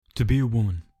To be a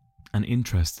woman and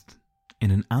interested in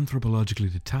an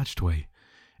anthropologically detached way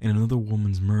in another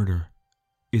woman's murder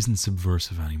isn't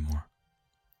subversive anymore.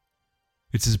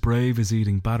 It's as brave as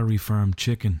eating battery farmed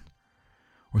chicken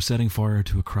or setting fire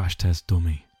to a crash test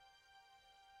dummy.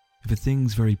 If a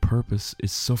thing's very purpose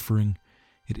is suffering,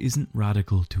 it isn't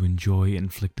radical to enjoy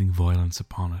inflicting violence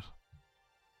upon it.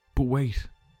 But wait,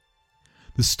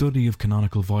 the study of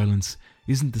canonical violence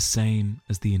isn't the same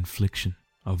as the infliction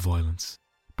of violence.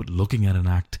 But looking at an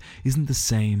act isn't the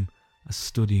same as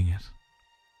studying it.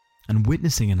 And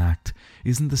witnessing an act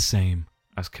isn't the same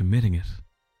as committing it.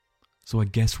 So I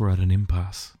guess we're at an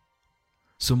impasse.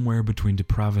 Somewhere between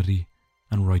depravity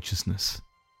and righteousness.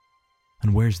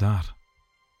 And where's that?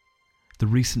 The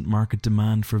recent market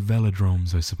demand for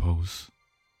velodromes, I suppose.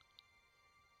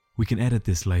 We can edit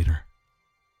this later.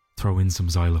 Throw in some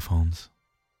xylophones.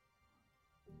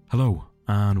 Hello,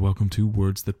 and welcome to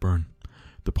Words That Burn,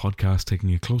 the podcast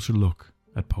taking a closer look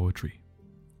at poetry.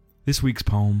 This week's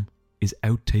poem is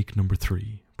Outtake number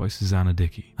 3 by Susannah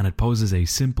Dickey, and it poses a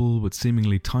simple but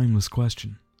seemingly timeless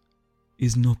question.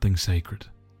 Is nothing sacred?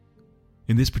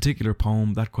 In this particular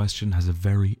poem, that question has a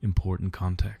very important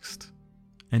context.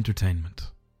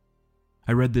 Entertainment.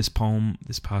 I read this poem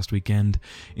this past weekend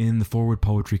in the Forward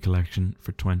Poetry Collection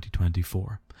for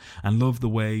 2024 and love the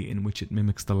way in which it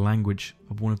mimics the language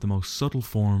of one of the most subtle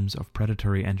forms of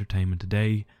predatory entertainment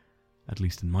today, at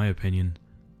least in my opinion,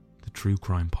 the true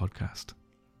crime podcast.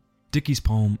 Dickey's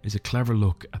poem is a clever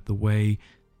look at the way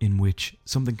in which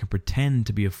something can pretend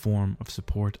to be a form of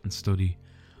support and study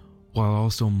while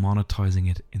also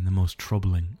monetizing it in the most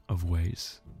troubling of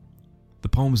ways. The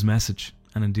poem's message,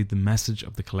 and indeed the message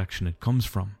of the collection it comes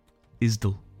from, is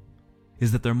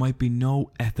that there might be no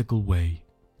ethical way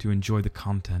to enjoy the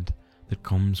content that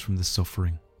comes from the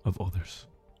suffering of others.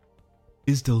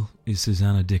 Isdal is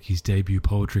Susannah Dickey's debut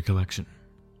poetry collection.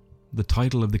 The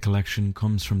title of the collection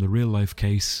comes from the real-life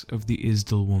case of the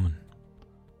Isdal woman.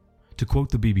 To quote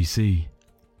the BBC,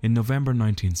 in November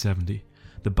 1970,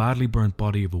 the badly burnt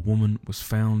body of a woman was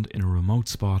found in a remote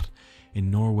spot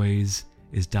in Norway's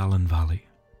Isdalen Valley.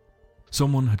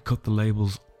 Someone had cut the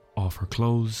labels off her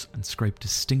clothes and scraped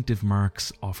distinctive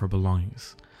marks off her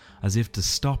belongings, as if to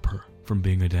stop her from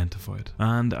being identified.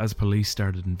 And as police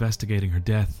started investigating her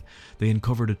death, they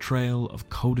uncovered a trail of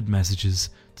coded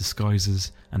messages,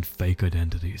 disguises, and fake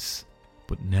identities,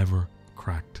 but never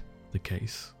cracked the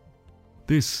case.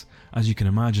 This, as you can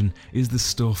imagine, is the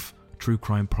stuff true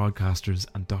crime podcasters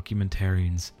and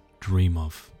documentarians dream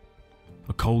of.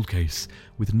 A cold case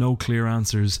with no clear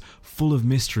answers, full of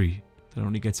mystery that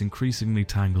only gets increasingly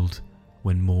tangled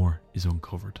when more is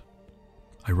uncovered.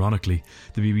 Ironically,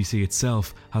 the BBC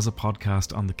itself has a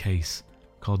podcast on the case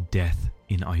called Death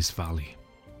in Ice Valley.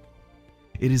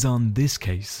 It is on this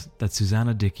case that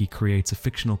Susannah Dickey creates a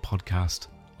fictional podcast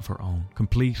of her own,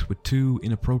 complete with 2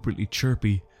 inappropriately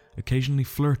chirpy, occasionally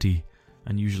flirty,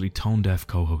 and usually tone-deaf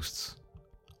co-hosts.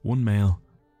 1 male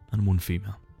and 1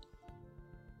 female.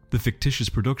 The fictitious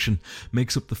production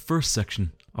makes up the first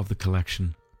section of the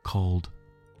collection called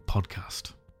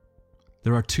Podcast.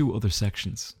 There are 2 other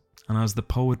sections, and as the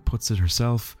poet puts it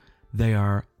herself, they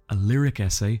are a lyric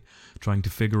essay trying to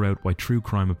figure out why true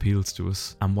crime appeals to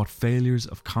us and what failures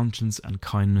of conscience and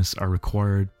kindness are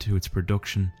required to its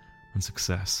production and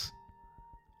success.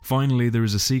 Finally, there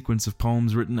is a sequence of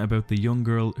poems written about the young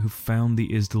girl who found the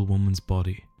Isdal woman's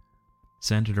body,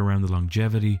 centered around the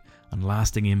longevity and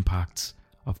lasting impacts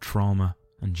of trauma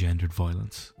and gendered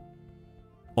violence.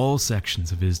 All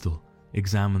sections of Isdal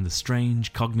examine the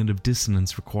strange cognitive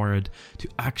dissonance required to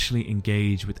actually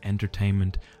engage with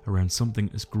entertainment around something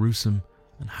as gruesome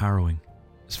and harrowing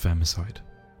as femicide.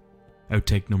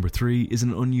 Outtake number 3 is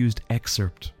an unused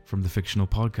excerpt from the fictional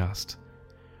podcast,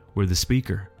 where the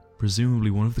speaker, presumably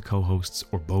one of the co-hosts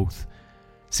or both,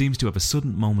 seems to have a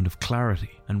sudden moment of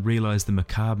clarity and realise the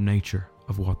macabre nature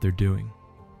of what they're doing.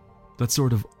 That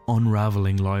sort of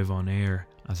unravelling live on air,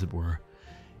 as it were,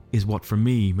 is what for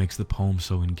me makes the poem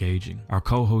so engaging. Our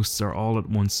co-hosts are all at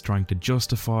once trying to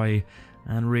justify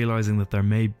and realising that there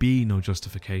may be no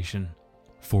justification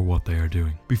for what they are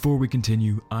doing. Before we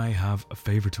continue, I have a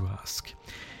favour to ask.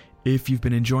 If you've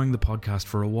been enjoying the podcast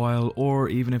for a while, or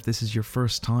even if this is your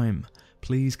first time,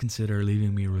 please consider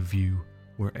leaving me a review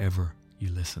wherever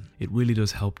you listen. It really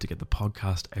does help to get the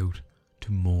podcast out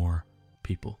to more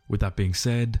people. With that being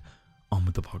said, on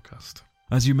with the podcast.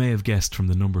 As you may have guessed from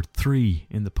the number 3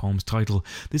 in the poem's title,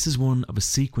 this is one of a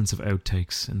sequence of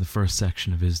outtakes in the first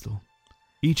section of Isdal.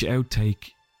 Each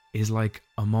outtake is like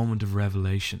a moment of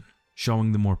revelation,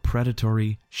 showing the more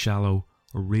predatory, shallow,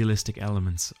 or realistic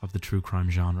elements of the true crime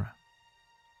genre.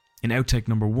 In outtake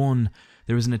number 1,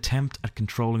 there is an attempt at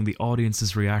controlling the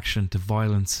audience's reaction to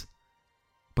violence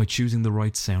by choosing the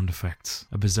right sound effects,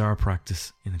 a bizarre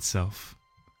practice in itself.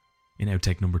 In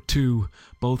outtake number 2,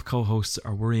 both co-hosts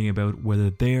are worrying about whether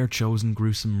their chosen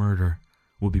gruesome murder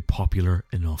will be popular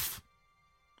enough.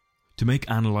 To make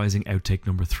analysing outtake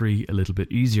number 3 a little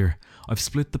bit easier, I've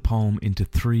split the poem into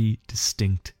 3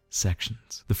 distinct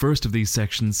sections. The first of these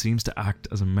sections seems to act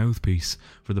as a mouthpiece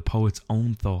for the poet's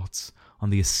own thoughts on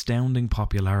the astounding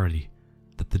popularity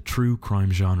that the true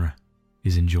crime genre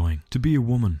is enjoying. To be a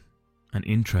woman and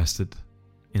interested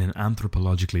in an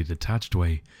anthropologically detached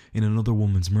way in another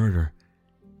woman's murder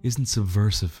isn't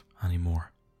subversive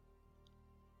anymore.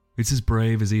 It's as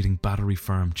brave as eating battery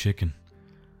farm chicken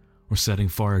or setting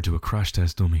fire to a crash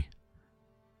test dummy.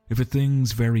 If a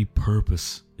thing's very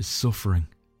purpose is suffering,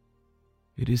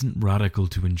 it isn't radical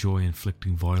to enjoy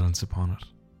inflicting violence upon it.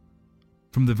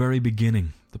 From the very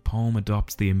beginning, the poem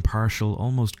adopts the impartial,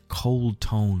 almost cold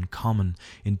tone common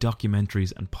in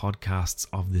documentaries and podcasts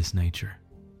of this nature.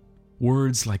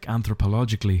 Words like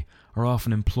anthropologically are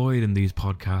often employed in these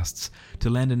podcasts to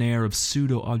lend an air of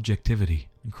pseudo-objectivity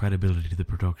and credibility to the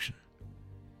production.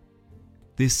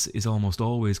 This is almost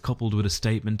always coupled with a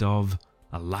statement of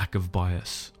a lack of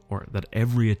bias, or that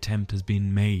every attempt has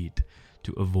been made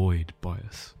to avoid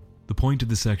bias. The point of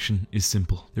the section is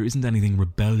simple. There isn't anything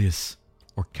rebellious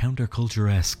or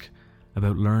counterculture-esque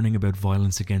about learning about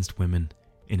violence against women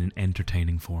in an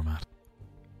entertaining format.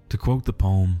 To quote the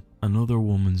poem, another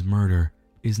woman's murder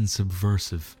isn't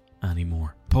subversive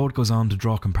anymore. The poet goes on to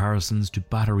draw comparisons to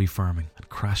battery farming and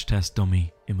crash test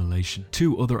dummy immolation,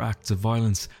 2 other acts of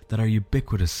violence that are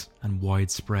ubiquitous and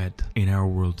widespread in our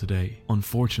world today,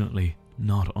 unfortunately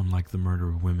not unlike the murder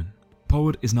of women. The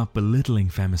poet is not belittling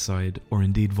femicide or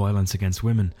indeed violence against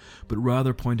women, but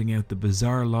rather pointing out the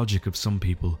bizarre logic of some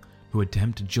people who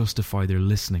attempt to justify their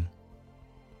listening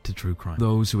to true crime.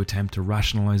 Those who attempt to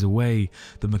rationalise away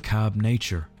the macabre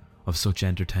nature of such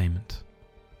entertainment.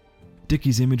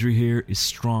 Dickey's imagery here is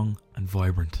strong and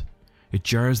vibrant. It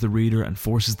jars the reader and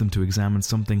forces them to examine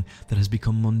something that has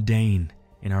become mundane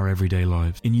in our everyday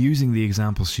lives. In using the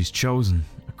examples she's chosen,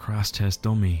 a crash test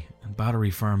dummy and battery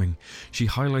farming, she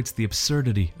highlights the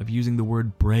absurdity of using the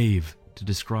word brave to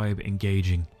describe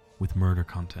engaging with murder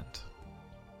content.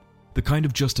 The kind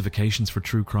of justifications for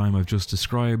true crime I've just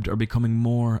described are becoming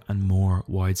more and more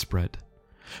widespread,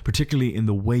 particularly in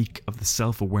the wake of the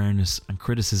self-awareness and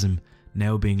criticism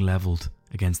now being levelled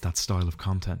against that style of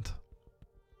content.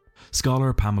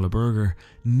 Scholar Pamela Berger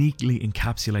neatly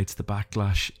encapsulates the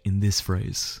backlash in this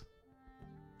phrase.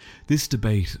 This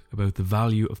debate about the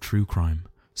value of true crime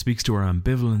speaks to our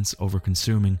ambivalence over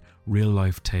consuming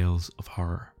real-life tales of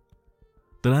horror.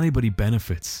 That anybody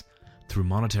benefits through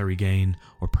monetary gain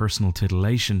or personal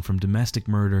titillation from domestic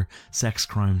murder, sex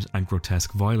crimes and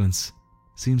grotesque violence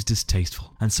seems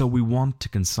distasteful, and so we want to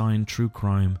consign true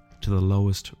crime to the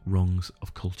lowest rungs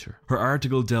of culture. Her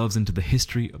article delves into the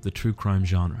history of the true crime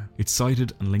genre. It's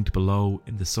cited and linked below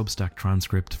in the Substack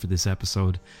transcript for this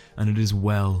episode, and it is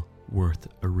well worth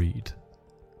a read.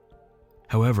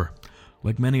 However,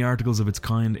 like many articles of its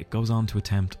kind, it goes on to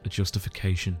attempt a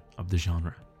justification of the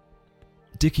genre.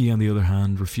 Dickey, on the other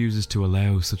hand, refuses to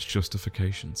allow such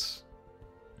justifications.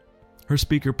 Her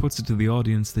speaker puts it to the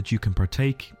audience that you can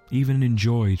partake, even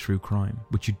enjoy true crime,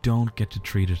 but you don't get to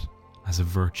treat it as a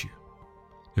virtue.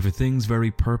 If a thing's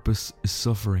very purpose is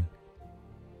suffering,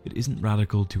 it isn't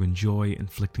radical to enjoy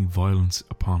inflicting violence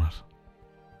upon it.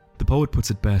 The poet puts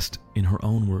it best in her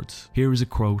own words. Here is a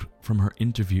quote from her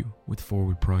interview with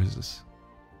Forward Prizes.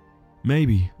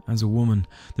 Maybe, as a woman,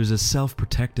 there's a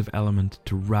self-protective element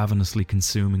to ravenously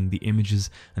consuming the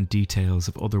images and details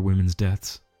of other women's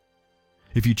deaths.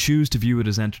 If you choose to view it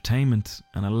as entertainment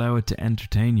and allow it to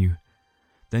entertain you,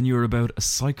 then you are about as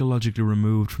psychologically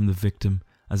removed from the victim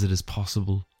as it is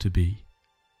possible to be.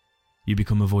 You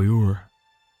become a voyeur,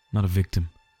 not a victim.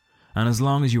 And as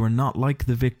long as you are not like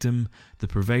the victim, the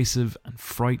pervasive and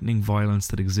frightening violence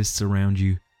that exists around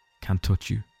you can't touch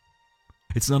you.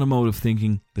 It's not a mode of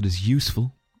thinking that is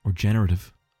useful or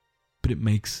generative, but it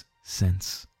makes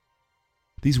sense.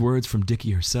 These words from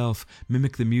Dickey herself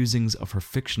mimic the musings of her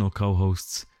fictional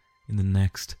co-hosts in the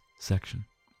next section.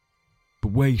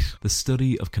 But wait, the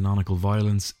study of canonical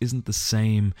violence isn't the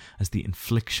same as the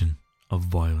infliction of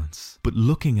violence. But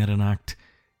looking at an act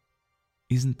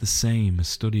isn't the same as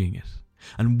studying it.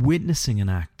 And witnessing an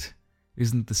act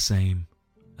isn't the same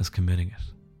as committing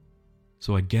it.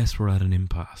 So I guess we're at an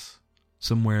impasse,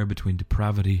 somewhere between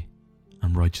depravity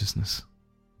and righteousness.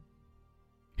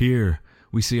 Here,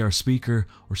 we see our speaker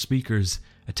or speakers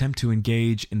attempt to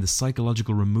engage in the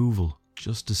psychological removal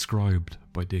just described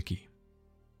by Dickey.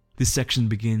 This section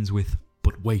begins with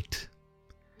 "but wait,"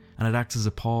 and it acts as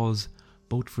a pause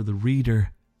both for the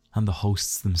reader and the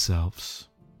hosts themselves,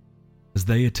 as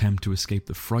they attempt to escape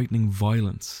the frightening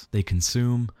violence they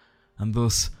consume and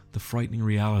thus the frightening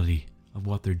reality of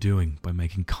what they're doing by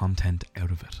making content out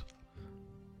of it.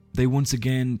 They once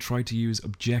again try to use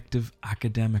objective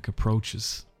academic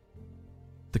approaches,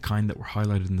 the kind that were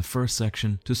highlighted in the first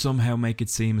section, to somehow make it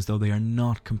seem as though they are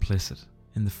not complicit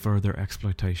in the further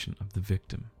exploitation of the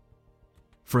victim.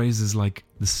 Phrases like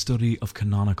the study of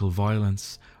canonical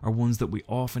violence are ones that we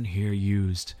often hear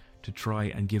used to try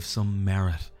and give some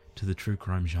merit to the true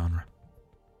crime genre.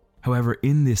 However,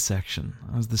 in this section,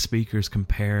 as the speakers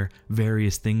compare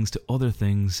various things to other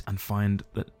things and find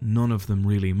that none of them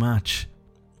really match,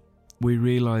 we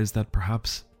realise that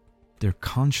perhaps their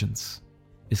conscience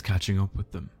is catching up with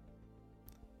them.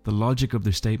 The logic of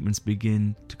their statements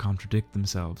begin to contradict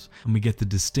themselves, and we get the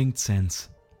distinct sense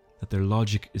that their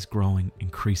logic is growing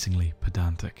increasingly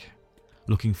pedantic,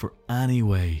 looking for any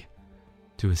way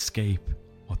to escape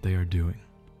what they are doing.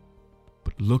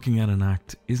 But looking at an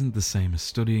act isn't the same as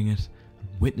studying it, and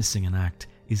witnessing an act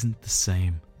isn't the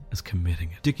same as committing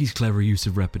it. Dickey's clever use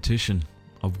of repetition,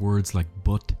 of words like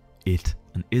but, it,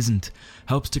 and isn't,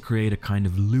 helps to create a kind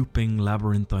of looping,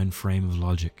 labyrinthine frame of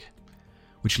logic,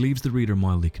 which leaves the reader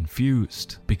mildly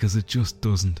confused because it just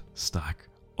doesn't stack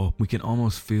up. We can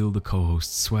almost feel the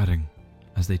co-hosts sweating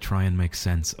as they try and make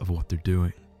sense of what they're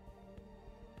doing.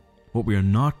 What we are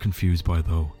not confused by,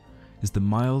 though, is the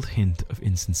mild hint of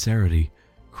insincerity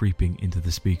creeping into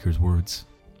the speaker's words.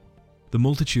 The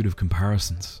multitude of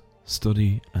comparisons,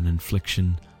 study and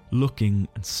infliction, looking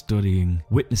and studying,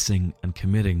 witnessing and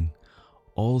committing,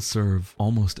 all serve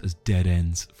almost as dead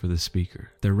ends for the speaker.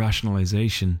 Their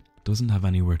rationalization doesn't have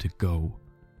anywhere to go.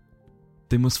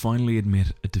 They must finally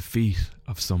admit a defeat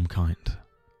of some kind.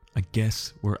 I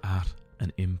guess we're at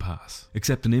an impasse.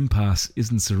 Except an impasse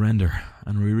isn't surrender,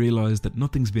 and we realise that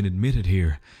nothing's been admitted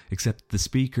here, except the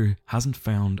speaker hasn't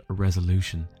found a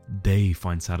resolution they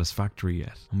find satisfactory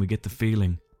yet, and we get the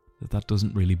feeling that that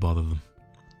doesn't really bother them.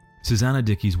 Susannah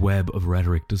Dickey's web of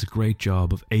rhetoric does a great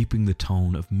job of aping the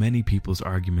tone of many people's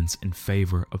arguments in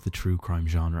favour of the true crime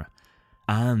genre,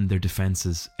 and their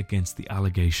defences against the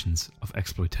allegations of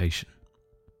exploitation.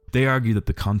 They argue that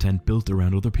the content built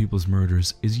around other people's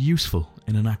murders is useful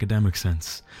in an academic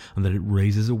sense, and that it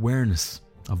raises awareness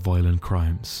of violent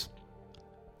crimes.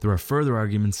 There are further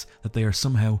arguments that they are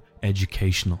somehow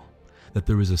educational, that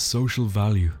there is a social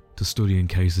value to studying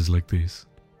cases like these.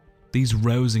 These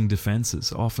rousing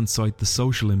defences often cite the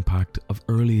social impact of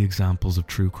early examples of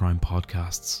true crime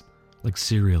podcasts, like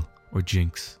Serial or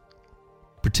Jinx,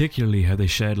 particularly how they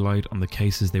shed light on the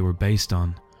cases they were based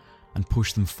on and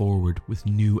push them forward with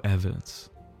new evidence.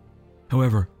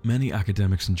 However, many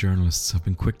academics and journalists have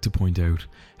been quick to point out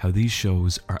how these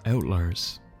shows are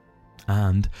outliers,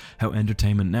 and how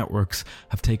entertainment networks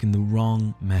have taken the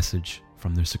wrong message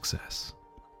from their success.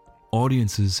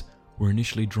 Audiences were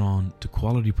initially drawn to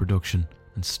quality production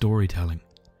and storytelling,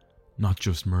 not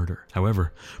just murder.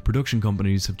 However, production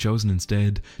companies have chosen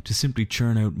instead to simply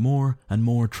churn out more and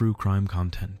more true crime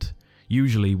content,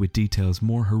 usually with details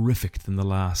more horrific than the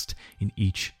last in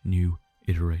each new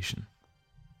iteration.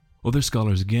 Other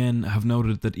scholars again have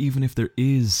noted that even if there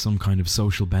is some kind of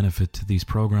social benefit to these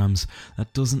programs,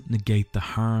 that doesn't negate the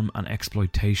harm and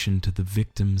exploitation to the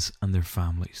victims and their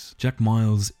families. Jack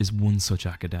Miles is one such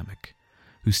academic,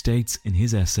 who states in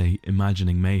his essay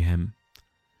Imagining Mayhem,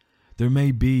 "There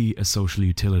may be a social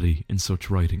utility in such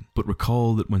writing, but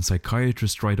recall that when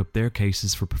psychiatrists write up their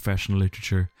cases for professional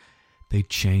literature, they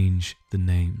change the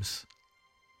names.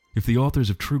 If the authors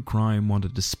of true crime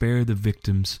wanted to spare the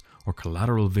victims or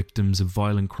collateral victims of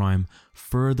violent crime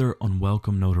further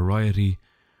unwelcome notoriety,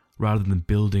 rather than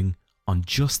building on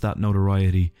just that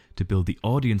notoriety to build the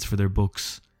audience for their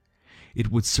books, it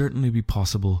would certainly be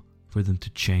possible for them to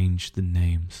change the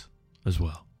names as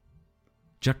well."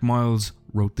 Jack Miles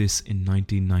wrote this in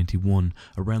 1991,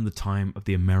 around the time of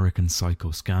the American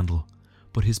Psycho scandal,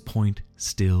 but his point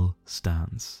still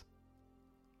stands.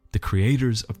 The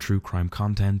creators of true crime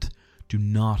content do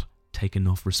not take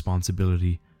enough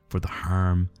responsibility for the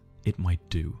harm it might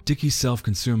do. Dickey's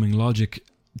self-consuming logic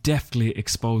deftly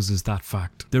exposes that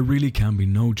fact. There really can be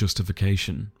no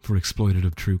justification for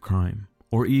exploitative true crime,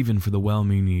 or even for the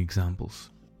well-meaning examples.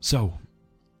 So,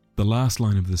 the last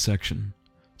line of the section,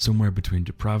 somewhere between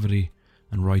depravity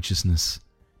and righteousness,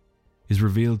 is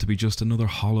revealed to be just another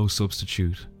hollow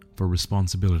substitute for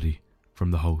responsibility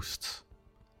from the hosts.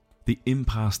 The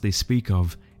impasse they speak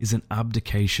of is an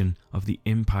abdication of the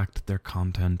impact their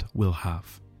content will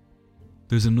have.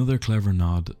 There's another clever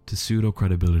nod to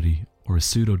pseudo-credibility or a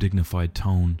pseudo-dignified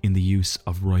tone in the use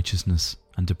of righteousness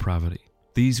and depravity.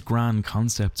 These grand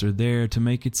concepts are there to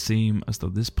make it seem as though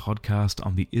this podcast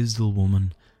on the Isdal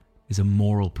woman is a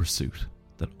moral pursuit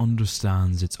that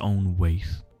understands its own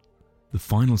weight. The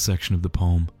final section of the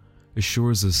poem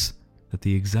assures us that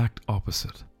the exact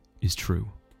opposite is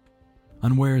true.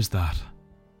 And where's that?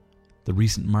 The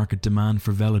recent market demand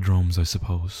for velodromes, I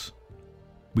suppose.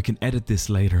 We can edit this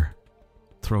later,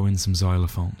 throw in some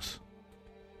xylophones.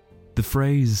 The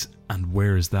phrase, "and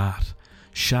where's that?"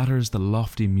 shatters the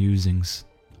lofty musings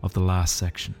of the last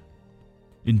section.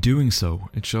 In doing so,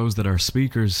 it shows that our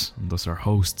speakers, and thus our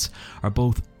hosts, are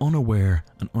both unaware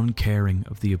and uncaring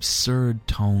of the absurd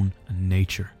tone and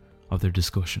nature of their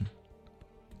discussion.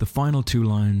 The final two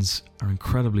lines are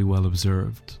incredibly well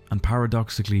observed and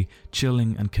paradoxically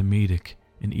chilling and comedic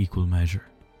in equal measure.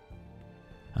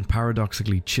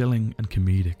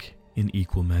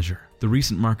 The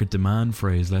recent market demand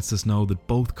phrase lets us know that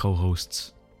both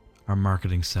co-hosts are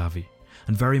marketing savvy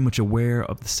and very much aware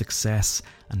of the success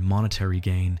and monetary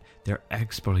gain their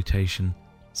exploitation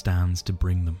stands to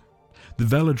bring them. The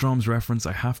velodromes reference,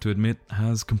 I have to admit,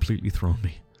 has completely thrown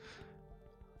me.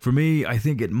 For me, I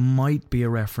think it might be a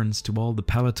reference to all the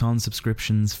Peloton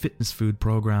subscriptions, fitness food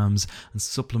programs, and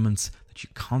supplements that you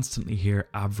constantly hear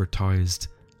advertised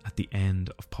at the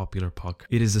end of popular podcasts.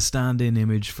 It is a stand-in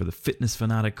image for the fitness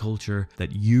fanatic culture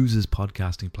that uses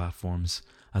podcasting platforms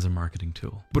as a marketing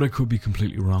tool. But I could be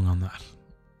completely wrong on that.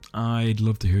 I'd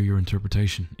love to hear your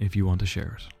interpretation if you want to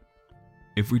share it.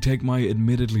 If we take my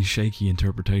admittedly shaky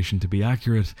interpretation to be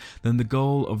accurate, then the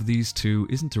goal of these two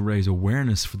isn't to raise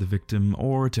awareness for the victim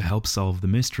or to help solve the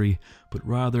mystery, but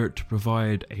rather to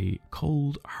provide a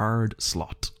cold, hard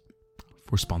slot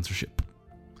for sponsorship.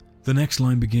 The next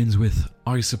line begins with,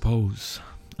 "I suppose,"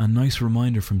 a nice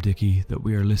reminder from Dickey that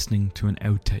we are listening to an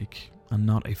outtake and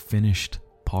not a finished,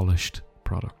 polished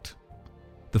product.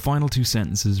 The final two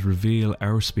sentences reveal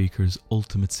our speakers'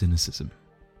 ultimate cynicism.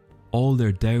 All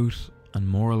their doubt and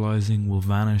moralizing will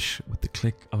vanish with the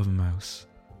click of a mouse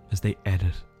as they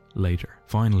edit later.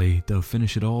 Finally, they'll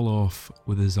finish it all off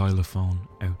with a xylophone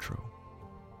outro.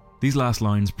 These last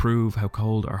lines prove how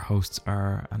cold our hosts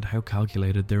are and how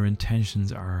calculated their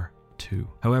intentions are too.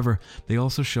 However, they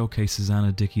also showcase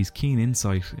Susannah Dickey's keen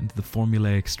insight into the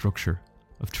formulaic structure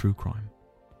of true crime.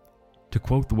 To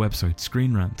quote the website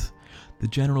Screen Rant, the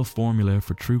general formula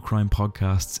for true crime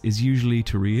podcasts is usually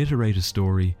to reiterate a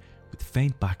story with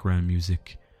faint background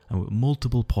music and with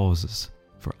multiple pauses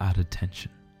for added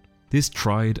tension. This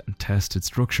tried and tested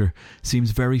structure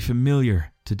seems very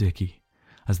familiar to Dickey,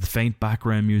 as the faint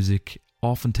background music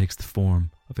often takes the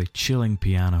form of a chilling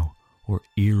piano or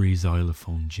eerie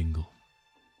xylophone jingle.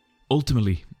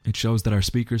 Ultimately, it shows that our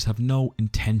speakers have no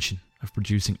intention of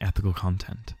producing ethical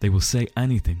content. They will say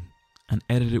anything and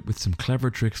edit it with some clever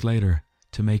tricks later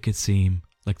to make it seem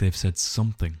like they've said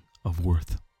something of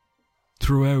worth.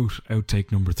 Throughout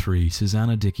outtake number 3,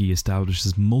 Susannah Dickey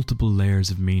establishes multiple layers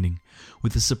of meaning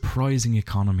with a surprising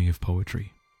economy of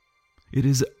poetry. It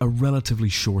is a relatively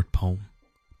short poem,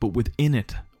 but within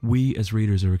it, we as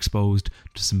readers are exposed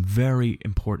to some very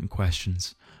important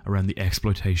questions around the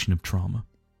exploitation of trauma.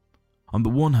 On the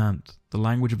one hand, the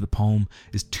language of the poem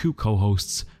is two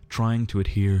co-hosts trying to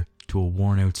adhere to a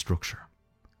worn-out structure,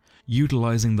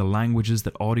 utilising the languages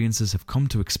that audiences have come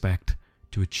to expect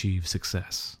to achieve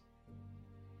success.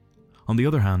 On the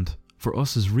other hand, for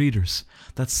us as readers,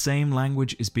 that same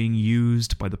language is being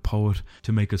used by the poet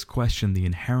to make us question the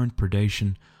inherent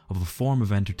predation of a form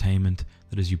of entertainment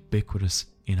that is ubiquitous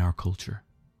in our culture.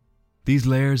 These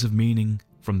layers of meaning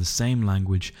from the same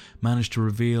language manage to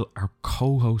reveal our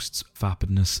co-host's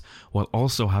vapidness while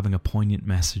also having a poignant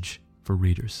message for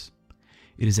readers.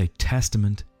 It is a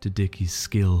testament to Dickey's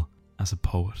skill as a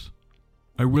poet.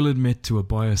 I will admit to a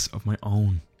bias of my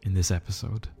own in this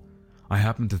episode. I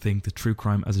happen to think that true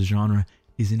crime as a genre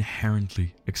is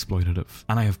inherently exploitative,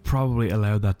 and I have probably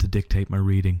allowed that to dictate my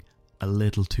reading a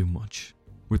little too much.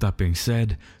 With that being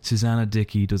said, Susannah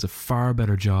Dickey does a far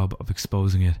better job of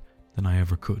exposing it than I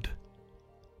ever could.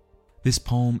 This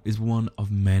poem is one of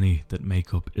many that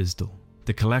make up Isdal.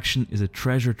 The collection is a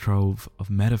treasure trove of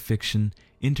metafiction,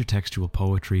 intertextual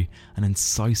poetry, and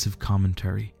incisive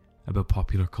commentary about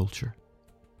popular culture.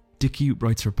 Dickey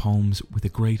writes her poems with a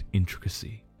great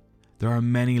intricacy. There are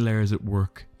many layers at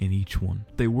work in each one.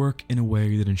 They work in a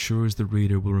way that ensures the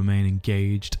reader will remain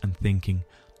engaged and thinking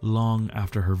long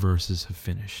after her verses have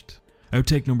finished.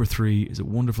 Outtake number 3 is a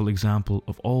wonderful example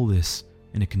of all this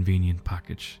in a convenient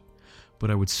package,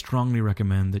 but I would strongly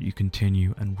recommend that you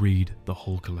continue and read the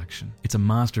whole collection. It's a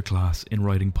masterclass in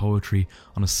writing poetry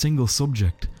on a single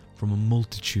subject from a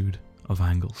multitude of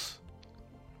angles.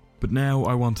 But now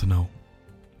I want to know,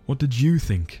 what did you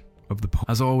think of the poem?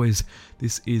 As always,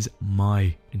 this is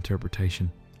my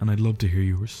interpretation, and I'd love to hear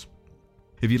yours.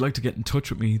 If you'd like to get in touch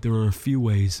with me, there are a few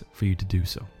ways for you to do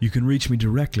so. You can reach me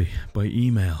directly by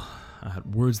email at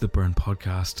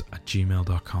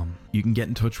wordsthatburnpodcast@gmail.com. You can get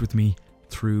in touch with me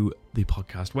through the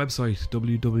podcast website,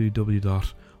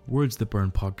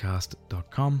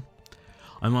 www.wordsthatburnpodcast.com.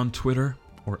 I'm on Twitter,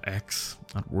 or X,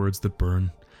 at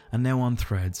WordsThatBurn, and now on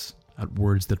Threads at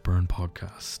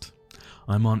WordsThatBurnPodcast.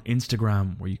 I'm on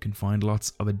Instagram, where you can find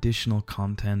lots of additional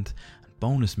content and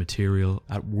bonus material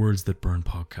at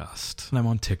WordsThatBurnPodcast. And I'm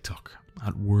on TikTok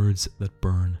at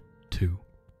WordsThatBurn2.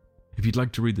 If you'd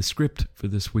like to read the script for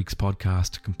this week's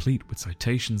podcast, complete with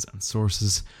citations and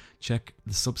sources, check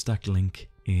the Substack link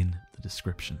in the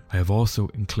description. I have also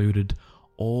included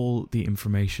all the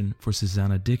information for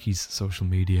Susannah Dickey's social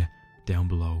media down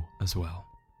below as well.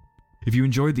 If you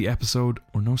enjoyed the episode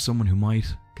or know someone who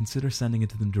might, consider sending it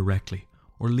to them directly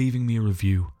or leaving me a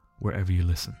review wherever you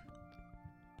listen.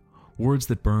 Words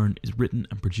That Burn is written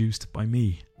and produced by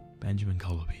me, Benjamin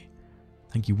Colby.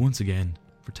 Thank you once again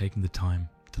for taking the time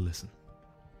to listen.